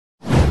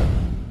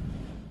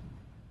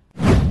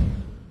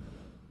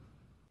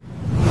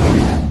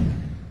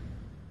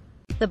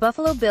The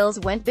Buffalo Bills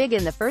went big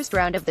in the first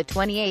round of the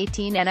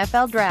 2018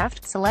 NFL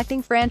Draft,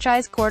 selecting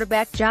franchise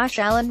quarterback Josh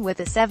Allen with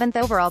the 7th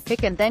overall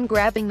pick and then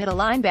grabbing middle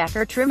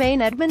linebacker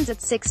Tremaine Edmunds at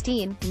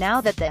 16.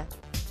 Now that the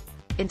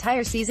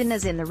entire season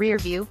is in the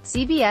rearview,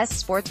 CBS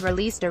Sports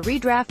released a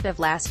redraft of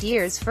last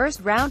year's first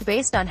round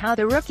based on how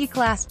the rookie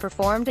class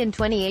performed in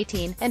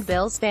 2018, and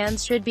Bills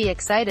fans should be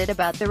excited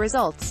about the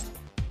results.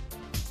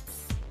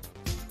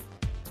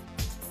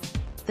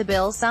 The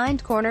Bills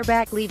signed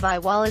cornerback Levi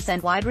Wallace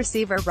and wide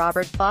receiver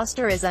Robert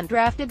Foster as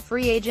undrafted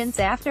free agents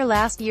after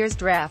last year's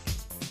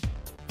draft.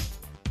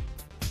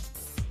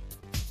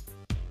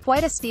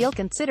 Quite a steal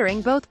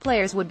considering both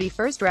players would be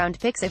first-round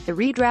picks if the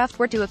redraft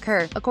were to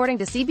occur, according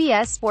to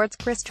CBS Sports'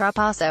 Chris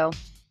Trapasso.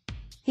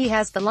 He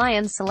has the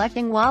Lions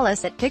selecting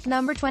Wallace at pick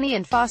number 20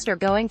 and Foster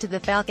going to the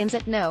Falcons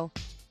at no.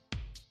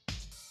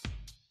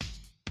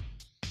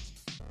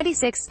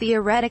 26.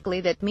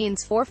 Theoretically, that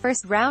means 4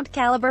 first-round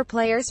caliber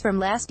players from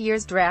last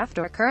year's draft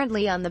are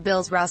currently on the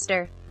Bills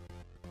roster.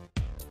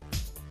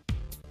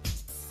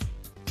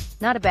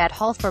 Not a bad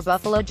haul for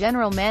Buffalo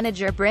general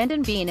manager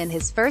Brandon Beane in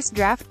his first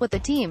draft with the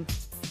team.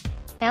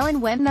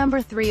 Allen went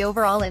number 3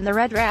 overall in the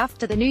redraft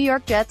to the New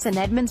York Jets, and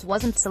Edmunds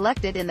wasn't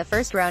selected in the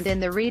first round in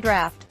the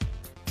redraft.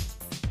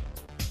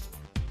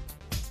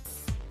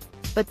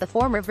 But the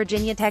former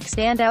Virginia Tech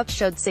standout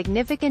showed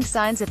significant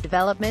signs of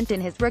development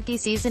in his rookie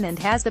season and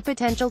has the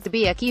potential to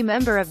be a key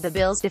member of the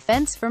Bills'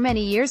 defense for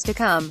many years to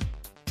come.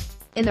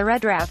 In the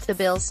redraft, the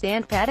Bills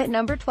stand pat at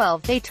number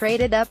 12. They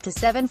traded up to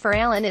 7 for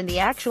Allen in the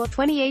actual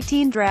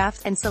 2018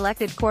 draft, and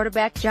selected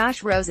quarterback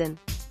Josh Rosen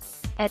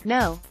at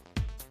no.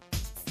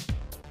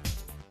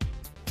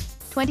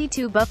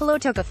 22. Buffalo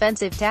took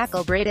offensive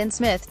tackle Braden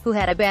Smith, who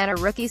had a banner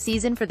rookie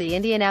season for the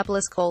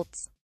Indianapolis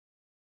Colts.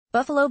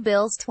 Buffalo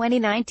Bills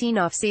 2019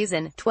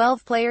 offseason,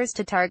 12 players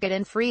to target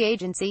in free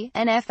agency,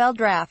 NFL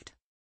Draft.